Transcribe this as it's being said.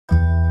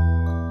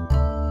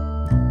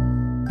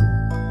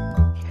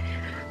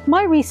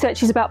My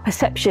research is about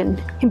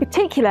perception, in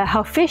particular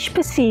how fish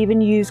perceive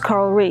and use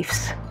coral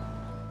reefs.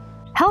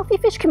 Healthy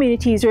fish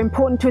communities are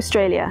important to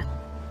Australia.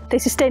 They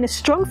sustain a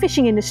strong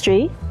fishing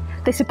industry,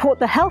 they support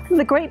the health of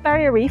the Great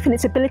Barrier Reef and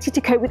its ability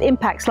to cope with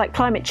impacts like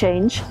climate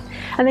change,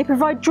 and they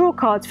provide draw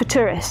cards for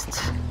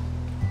tourists.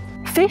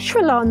 Fish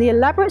rely on the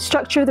elaborate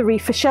structure of the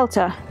reef for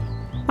shelter,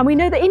 and we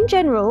know that in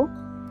general,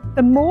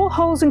 the more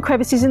holes and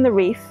crevices in the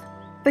reef,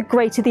 the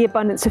greater the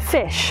abundance of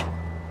fish.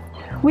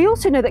 We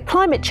also know that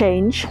climate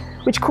change,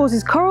 which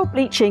causes coral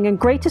bleaching and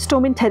greater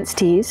storm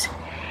intensities,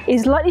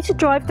 is likely to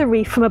drive the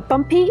reef from a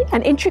bumpy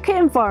and intricate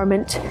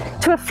environment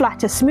to a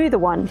flatter, smoother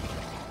one.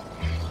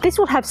 This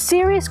will have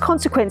serious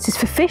consequences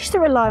for fish that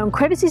rely on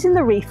crevices in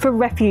the reef for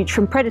refuge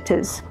from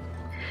predators.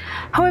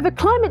 However,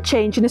 climate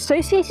change and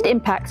associated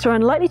impacts are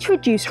unlikely to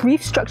reduce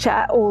reef structure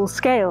at all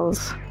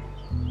scales.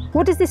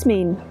 What does this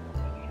mean?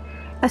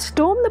 A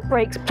storm that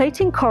breaks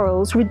plating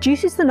corals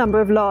reduces the number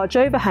of large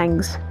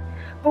overhangs,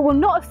 but will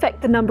not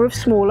affect the number of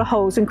smaller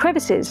holes and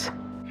crevices.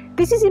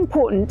 This is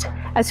important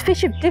as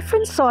fish of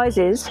different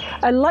sizes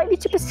are likely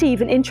to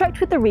perceive and interact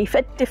with the reef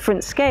at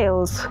different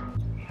scales.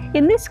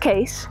 In this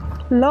case,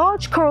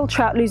 large coral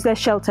trout lose their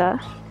shelter,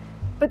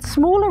 but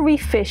smaller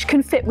reef fish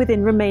can fit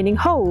within remaining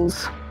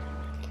holes.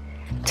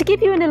 To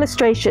give you an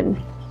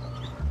illustration,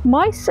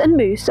 mice and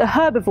moose are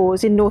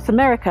herbivores in North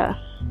America,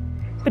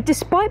 but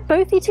despite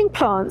both eating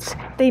plants,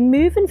 they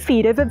move and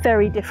feed over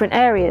very different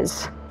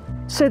areas.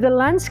 So the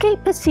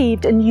landscape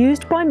perceived and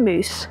used by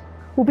moose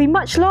will be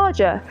much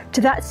larger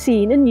to that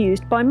seen and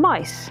used by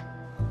mice.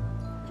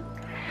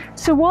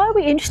 So why are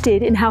we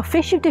interested in how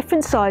fish of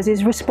different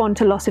sizes respond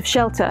to loss of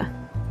shelter?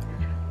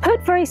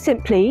 Put very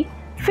simply,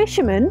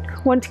 fishermen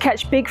want to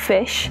catch big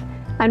fish,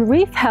 and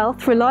reef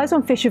health relies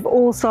on fish of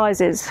all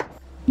sizes.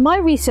 My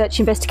research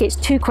investigates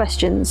two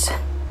questions.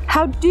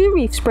 How do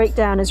reefs break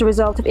down as a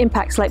result of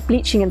impacts like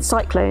bleaching and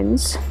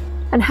cyclones?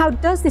 And how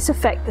does this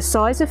affect the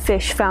size of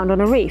fish found on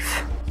a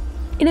reef?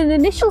 In an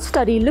initial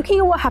study looking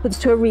at what happens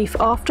to a reef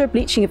after a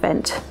bleaching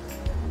event,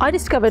 I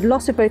discovered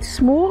loss of both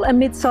small and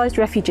mid-sized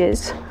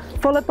refuges,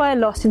 followed by a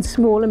loss in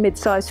small and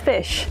mid-sized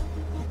fish.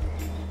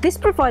 This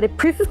provided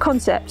proof of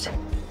concept,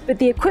 but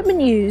the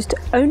equipment used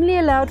only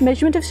allowed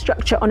measurement of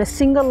structure on a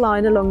single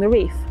line along the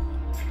reef.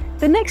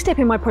 The next step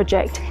in my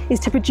project is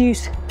to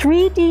produce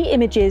 3D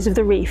images of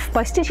the reef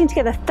by stitching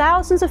together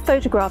thousands of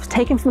photographs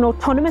taken from an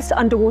autonomous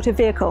underwater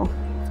vehicle.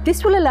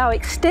 This will allow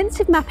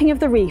extensive mapping of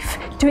the reef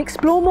to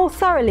explore more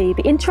thoroughly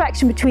the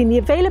interaction between the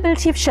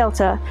availability of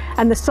shelter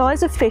and the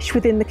size of fish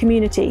within the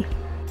community.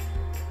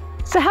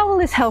 So how will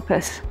this help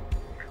us?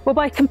 Well,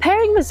 by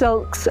comparing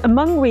results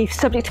among reefs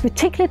subject to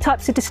particular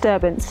types of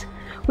disturbance,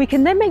 we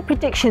can then make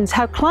predictions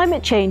how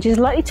climate change is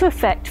likely to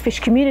affect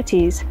fish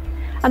communities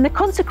and the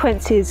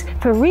consequences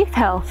for reef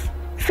health,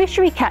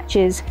 fishery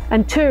catches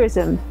and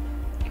tourism.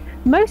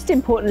 Most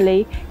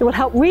importantly, it will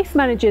help reef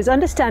managers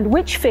understand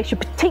which fish are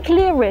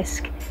particularly at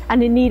risk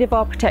and in need of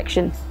our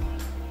protection.